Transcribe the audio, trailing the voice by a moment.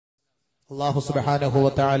അല്ലാഹു സുബ്ഹാനഹു വ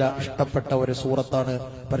തആല ഇഷ്ടപ്പെട്ട ഒരു സൂറത്താണ്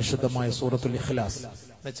പരിശുദ്ധമായ സൂറത്തുൽ ഇഖ്ലാസ്.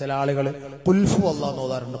 ചില ആളുകൾ കുൽഫു അല്ലാഹ്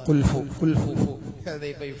ഓതാറുണ്ട്. കുൽഫു കുൽഫു ഫു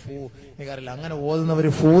എനിക്കറിയില്ല. അങ്ങനെ ഓതുന്നവര്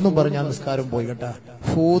ഫൂന്ന് പറഞ്ഞാൽ നിസ്കാരം പോയി കേട്ടാ.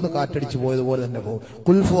 ഫൂന്ന് കാറ്റടിച്ച് പോയതുപോലെ തന്നെ പോകും.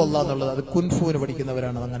 കുൽഫു അല്ലാഹ് എന്നുള്ളത് അത് കുൻഫുവിന്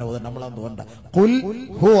പഠിക്കുന്നവരാണ് അങ്ങനെ ഓതുന്നത്. നമ്മളത് വേണ്ട. കുൽ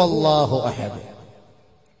ഹു അല്ലാഹു അഹദ്.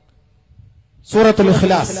 സൂറത്തുൽ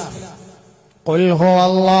ഇഖ്ലാസ്. قل هو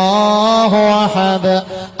الله أحد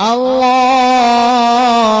الله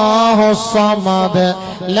الصمد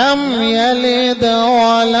لم يلد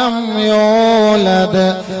ولم يولد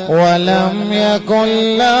ولم يكن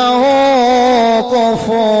له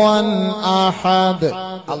كفوا أحد.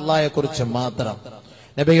 അല്ലാഹയെ കുറിച്ച് മാത്രം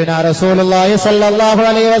നബിയുനാ റസൂലുള്ളാഹി സ്വല്ലല്ലാഹു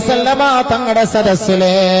അലൈഹി വസല്ലമ തങ്ങളുടെ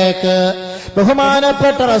സദസ്സിലേക്ക്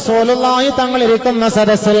ബഹുമാനപ്പെട്ട റസൂലുള്ളാഹി തങ്ങൾ ഇരിക്കുന്ന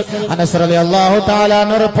സദസ്സിൽ അനസ് റളിയല്ലാഹു തആല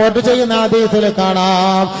റിപ്പോർട്ട് ചെയ്യുന്ന ഹദീസിൽ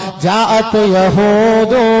കാണാം, ജാഅത്ത്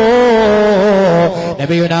യഹൂദു,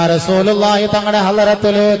 നബിയുനാ റസൂലുള്ളാഹി തങ്ങളുടെ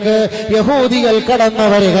ഹളറത്തിലേക്ക് യഹൂദികൾ കടന്നു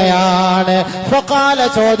വരികയാണ്. ഫഖാല,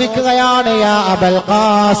 ചോദിക്കുകയാണ്, യാ അബുൽ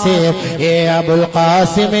ഖാസിം, ഏ അബുൽ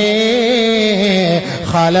ഖാസിമേ,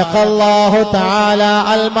 ഖലഖല്ലാഹു തആല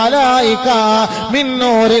അൽ മലായിക മിൻ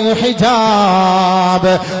നൂറിൽ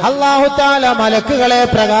ഹിജാബ്. അല്ലാഹു തആല മലക്കുകളെ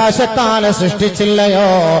പ്രകാശത്താൽ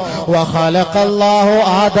സൃഷ്ടിച്ചില്ലയോ? വഖലഖല്ലാഹു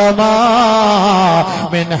ആദമ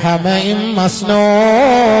മിൻ ഹമഇൻ മസ്നൂർ.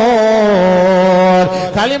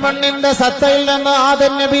 കളിമണ്ണിന്റെ സത്തയിൽ നിന്ന്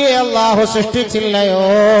ആദം നബിയെ അല്ലാഹു സൃഷ്ടിച്ചില്ലയോ?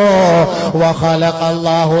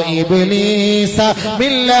 വഖലഖല്ലാഹു ഇബ്ലീസ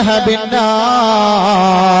മിൻ ലഹബിൻ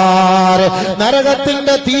നാർ.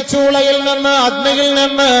 നരകത്തിന്റെ തീച്ചൂളയിൽ നിന്ന്, അഗ്നിയിൽ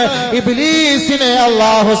നിന്ന് ഇബ്ലീസിനെ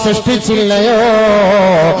അല്ലാഹു സൃഷ്ടിച്ചില്ലയോ?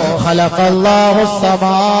 ഖലഖല്ലാഹു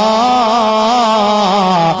സമാ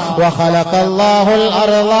വഖലഖല്ലാഹുൽ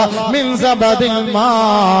അർള മിൻ സബദിൽ മാ.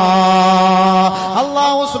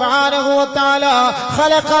 അല്ലാഹു സുബ്ഹാനഹു വ തആല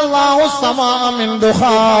ഖലഖല്ലാഹു സമാ മിൻ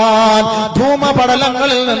ദുഖാൻ.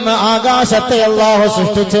 ധൂമപടലങ്ങളിൽ നിന്ന് ആകാശത്തെ അല്ലാഹു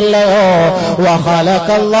സൃഷ്ടിച്ചില്ലയോ?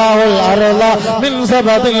 വഖലഖല്ലാഹുൽ അർള മിൻ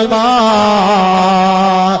സബദിൽ മാ.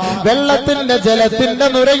 വെള്ളത്തിന്റെ ജലത്തിന്റെ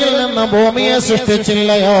നുരയിൽ നിന്ന് ഭൂമിയെ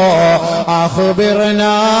സൃഷ്ടിച്ചില്ലയോ?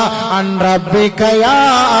 അഖ്ബിർനാ അൻ റബ്ബിക യാ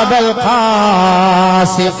അബുൽ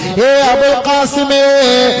ഖാസിം. ഏ അബുൽ ഖാസിമേ,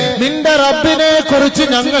 നിന്റെ റബ്ബിനെ കുറിച്ച്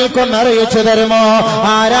ഞങ്ങൾക്കൊന്ന് അറിയിച്ചു തരുമോ?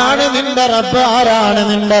 ആരാണ് നിന്റെ റബ്ബ്? ആരാണ്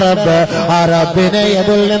നിന്റെ റബ്ബ്? ആ റബ്ബിനെ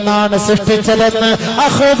എതിൽ നിന്നാണ് സൃഷ്ടിച്ചതെന്ന്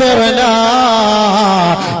അഖ്ബിർനാ,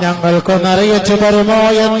 ഞങ്ങൾക്കൊന്ന് അറിയിച്ചു തരുമോ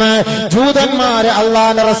എന്ന് ജൂതന്മാര്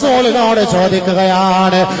അല്ലാഹുവിന്റെ റസൂലിനോട്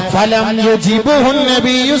ചോദിക്കുകയാണ്. ഫലം യുജിബുഹു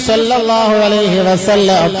നബിയു സല്ലല്ലാഹു അലൈഹി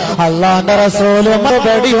വസല്ലം. അല്ലാഹുവിന്റെ റസൂൽ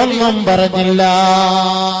മറുപടി ഒന്നും പറഞ്ഞില്ല.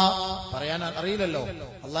 പറയാൻ അറിയില്ലല്ലോ,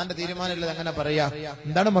 അള്ളാന്റെ തീരുമാനമില്ല, അങ്ങനെ പറയാ.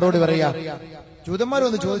 എന്താണ് മറുപടി പറയാ? ജൂതന്മാർ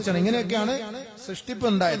വന്ന് ചോദിച്ചാണ്, ഇങ്ങനെയൊക്കെയാണ് സൃഷ്ടിപ്പ്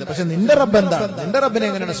ഉണ്ടായത്, പക്ഷെ നിന്റെ റബ്ബ് എന്താണ്? നിന്റെ റബ്ബിനെ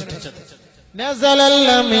എങ്ങനെയാണ് സൃഷ്ടിച്ചത്?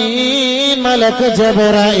 മലക്ക്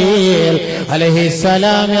ജിബ്രീൽ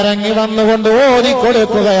അലൈഹിസ്സലാം ഇറങ്ങി വന്നുകൊണ്ട്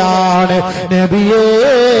ഓതിക്കൊടുക്കുകയാണ്. നബിയേ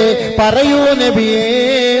പറയൂ, നബിയേ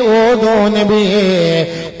ഓതോ നബിയേ.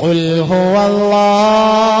 ഖുൽ ഹുവല്ലാഹു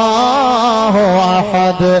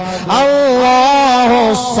അഹദ് അല്ലാഹു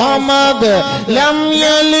സമദ് ലം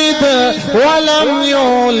യലിദ് വലം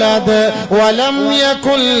യൂലദ് വലം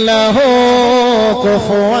യകുൽ ലഹു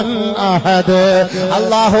കുഫുവൻ അഹദ്.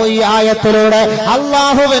 അല്ലാഹു ഈ ആയത്തിലൂടെ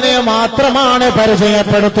അല്ലാഹുവിനെ മാത്രമാണ്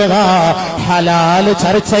പരിചയപ്പെടുത്തുക. ഹലാല്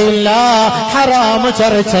ചർച്ചയില്ല, ഹറാം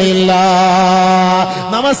ചർച്ചയില്ല,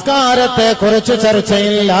 നമസ്കാരത്തെ കുറിച്ച്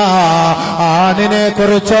ചർച്ചയില്ല, ആണിനെ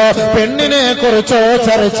കുറിച്ചോ പെണ്ണിനെ കുറിച്ചോ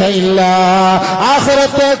ചർച്ചയില്ല,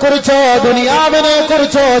 ആഖിറത്തെ കുറിച്ചോ ദുനിയാവിനെ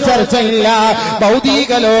കുറിച്ചോ ചർച്ചയില്ല,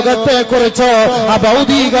 ഭൗതിക ലോകത്തെ കുറിച്ചോ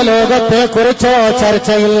അഭൗതിക ലോകത്തെ കുറിച്ചോ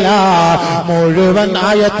ചർച്ചയില്ല. മുഴുവൻ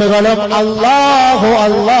ആയത്തുകളും അല്ലാഹു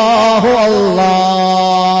അല്ലാഹു അല്ലാഹ്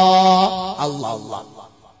അല്ലാഹ്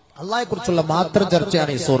അള്ളാഹയെ കുറിച്ചുള്ള മാത്രം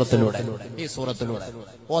ചർച്ചയാണ് ഈ സൂറത്തിലൂടെ.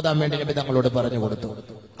 ഓതാൻ വേണ്ടി നബി തങ്ങളോട് പറഞ്ഞു കൊടുത്തു.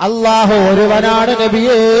 അല്ലാഹു ഒരുവനാണ്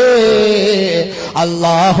നബിയേ.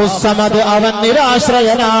 അല്ലാഹു സമദ്, അവൻ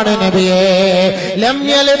നിരാശ്രയനാണ് നബിയേ. ലം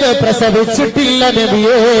യലിദ്, പ്രസവിച്ചിട്ടില്ല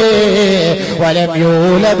നബിയേ. വലം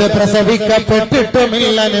യൂലദ്,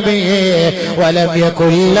 പ്രസവിക്കപ്പെട്ടിട്ടുമില്ല നബിയേ. വലം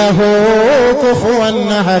യകുൽ ലഹു കുഫുവൻ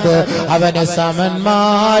അഹദ്, അവന്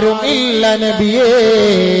സമന്മാരും ഇല്ല നബിയേ.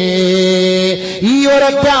 ഈ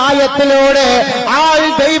ഒരൊറ്റ ആയത്തിലൂടെ ആൾ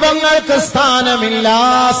ദൈവങ്ങൾക്ക് സ്ഥാനമില്ല,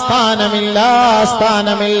 സ്ഥാനമില്ല,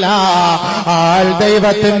 സ്ഥാനമില്ല. ആൾ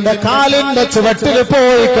ദൈവത്തിന്റെ കാലിന്റെ ചുവട്ടിൽ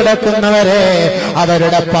പോയി കിടക്കുന്നവരെ,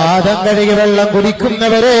 അവരുടെ പാദം കഴുകി വെള്ളം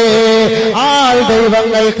കുടിക്കുന്നവരെ, ആൾ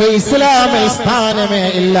ദൈവങ്ങൾക്ക് ഇസ്ലാമിൽ സ്ഥാനമേ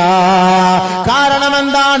ഇല്ല. കാരണം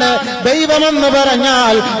എന്താണ്? ദൈവമെന്ന്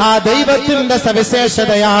പറഞ്ഞാൽ ആ ദൈവത്തിന്റെ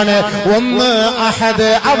സവിശേഷതയാണ് ഒന്ന് അഹദ്,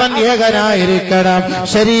 അവൻ ഏകനായിരിക്കണം.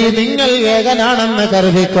 ശരി, നിങ്ങൾ ഏകനാണെന്ന്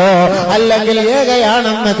കരുതിക്കോ, അല്ലെങ്കിൽ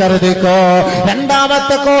ഏകയാണെന്ന് കരുതിക്കോ.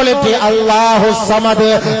 രണ്ടാമത്തെ ക്വാളിറ്റി അല്ലാഹു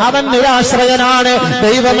സമദ്, അവൻ നിരാശ്രയനാണ്.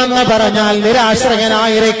 ദൈവമെന്ന് പറഞ്ഞാൽ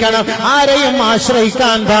നിരാശ്രയനായിരിക്കണം, ആരെയും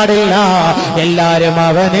ആശ്രയിക്കാൻ പാടില്ല, എല്ലാരും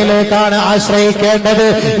അവനിലേക്കാണ് ആശ്രയിക്കേണ്ടത്.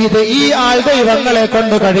 ഇത് ഈ ആൾ ദൈവങ്ങളെ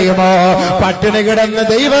കൊണ്ട് കഴിയുമോ? പട്ടിണി കിടന്ന്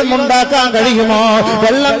ദൈവം ഉണ്ടാക്കാൻ കഴിയുമോ?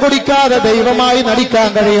 വെള്ളം കുടിക്കാതെ ദൈവമായി നടിക്കാൻ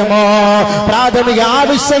കഴിയുമോ? പ്രാഥമിക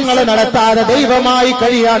ആവശ്യങ്ങൾ നടത്താതെ ദൈവമായി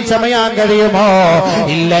കഴിയാൻ ചമയാൻ കഴിയുമോ?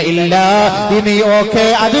 ഇല്ല, ഇല്ല. ഇനി ഓക്കെ,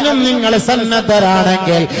 അതിനും നിങ്ങൾ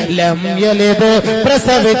സന്നദ്ധരാണെങ്കിൽ ലം യലിദ്,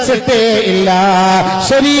 പ്രസവിച്ചിട്ടേ ഇല്ല.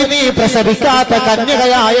 ശരി, നീ പ്രസവിക്കാത്ത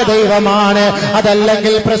കന്യകയായ ദൈവമാണ്,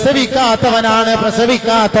 അതല്ലെങ്കിൽ പ്രസവിക്കാത്തവനാണ്,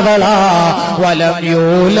 പ്രസവിക്കാത്തവളാ. വലം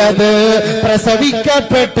യൂലദ്,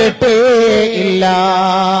 പ്രസവിക്കപ്പെട്ടിട്ടേ ഇല്ല.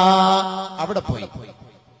 അവിടെ പോയി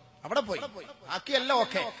ബാക്കിയല്ല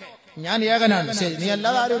ഓക്കെ. ഞാൻ ഏകനാണ്, ശരി, നീ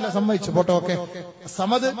അല്ലാതെ ആരുമില്ല, സമ്മതിച്ചു, പോട്ടെ, ഓക്കെ.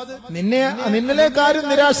 സമദ്, നിന്നിലേക്കാരും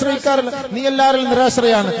നിരാശ്രയിക്കാറില്ല, നീ എല്ലാവരും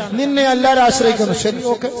നിരാശ്രയാണ്, നിന്നെ എല്ലാവരും ആശ്രയിക്കുന്നു, ശരി,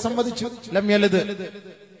 ഓക്കെ, സമ്മതിച്ചു. ലം യലിദ്,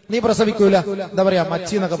 നീ പ്രസവിക്കൂല. എന്താ പറയാ,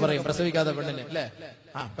 മച്ചി എന്നൊക്കെ പറയും പ്രസവിക്കാത്ത പെണ്ണിന്, അല്ലെ?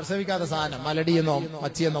 പ്രസവിക്കാത്ത സാധനം, മലടിയെന്നോ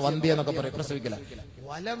മച്ചിയെന്നോ വന്തി എന്നൊക്കെ പറയും, പ്രസവിക്കില്ല.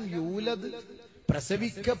 വലം യൂലദ്,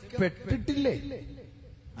 പ്രസവിക്കപ്പെട്ടിട്ടില്ലേ?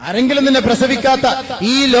 ആരെങ്കിലും നിന്നെ പ്രസവിക്കാത്ത,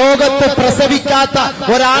 ഈ ലോകത്ത് പ്രസവിക്കാത്ത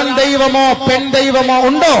ഒരാൺ ദൈവമോ പെൺ ദൈവമോ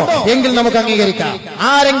ഉണ്ടോ? എങ്കിൽ നമുക്ക് അംഗീകരിക്കാം.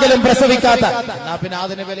 ആരെങ്കിലും പ്രസവിക്കാത്ത, പിന്നെ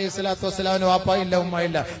ആദം നബി അലൈഹി സ്വലാത്തു വസ്സലാമിന് വാപ്പായില്ല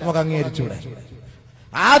ഉമ്മയില്ല, നമുക്ക് അംഗീകരിച്ചൂടെ?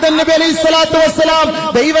 ആദം നബി അലൈഹി സ്വലാത്തു വസ്സലാം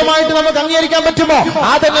ദൈവമായിട്ട് നമുക്ക് അംഗീകരിക്കാൻ പറ്റുമോ?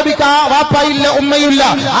 ആദം നബിക്ക് വാപ്പായില്ല ഉമ്മയില്ല.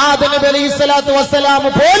 ആദം നബി അലൈഹി സ്വലാത്തു വസ്സലാം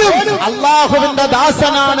പോലും അള്ളാഹുവിന്റെ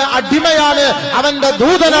ദാസനാണ്, അടിമയാണ്, അവന്റെ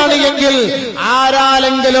ദൂതനാണ്. എങ്കിൽ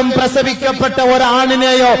ആരാലെങ്കിലും പ്രസവിക്കപ്പെട്ട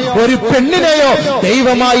ഒരാണിനെയോ ഒരു പെണ്ണിനെയോ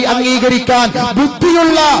ദൈവമായി അംഗീകരിക്കാൻ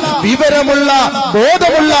ബുദ്ധിയുള്ള, വിവരമുള്ള,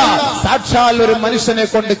 ബോധമുള്ള സാക്ഷാൽ ഒരു മനുഷ്യനെ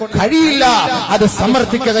കൊണ്ട് കഴിയില്ല. അത്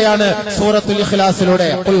സമർത്ഥിക്കുകയാണ് സൂറത്തുൽ ഇഖ്ലാസിലൂടെ.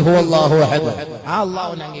 ഖുൽ ഹുവല്ലാഹു അഹദ്. ആ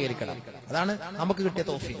അള്ളാഹുവിനെ അംഗീകരിക്കണം. അതാണ് നമുക്ക് കിട്ടിയ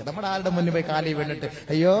തൗഫീഖ്. നമ്മുടെ ആളുടെ മുന്നിൽ പോയി കാലി വീണിട്ട്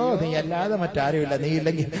അയ്യോ നീ അല്ലാതെ മറ്റാരുമില്ല, നീ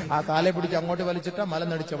ഇല്ലെങ്കിൽ ആ കാലെ പിടിച്ച് അങ്ങോട്ട് വലിച്ചിട്ട്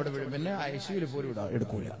മലനടിച്ച് അവിടെ വീഴും, പിന്നെ ഐസിയുവിൽ പോലും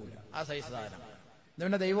എടുക്കൂല. ആ സൈസ് സാധനം.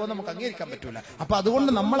 പിന്നെ ദൈവം നമുക്ക് അംഗീകരിക്കാൻ പറ്റൂല. അപ്പൊ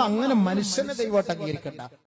അതുകൊണ്ട് നമ്മൾ അങ്ങനെ മനുഷ്യനെ ദൈവമായിട്ട് അംഗീകരിക്കണ്ട.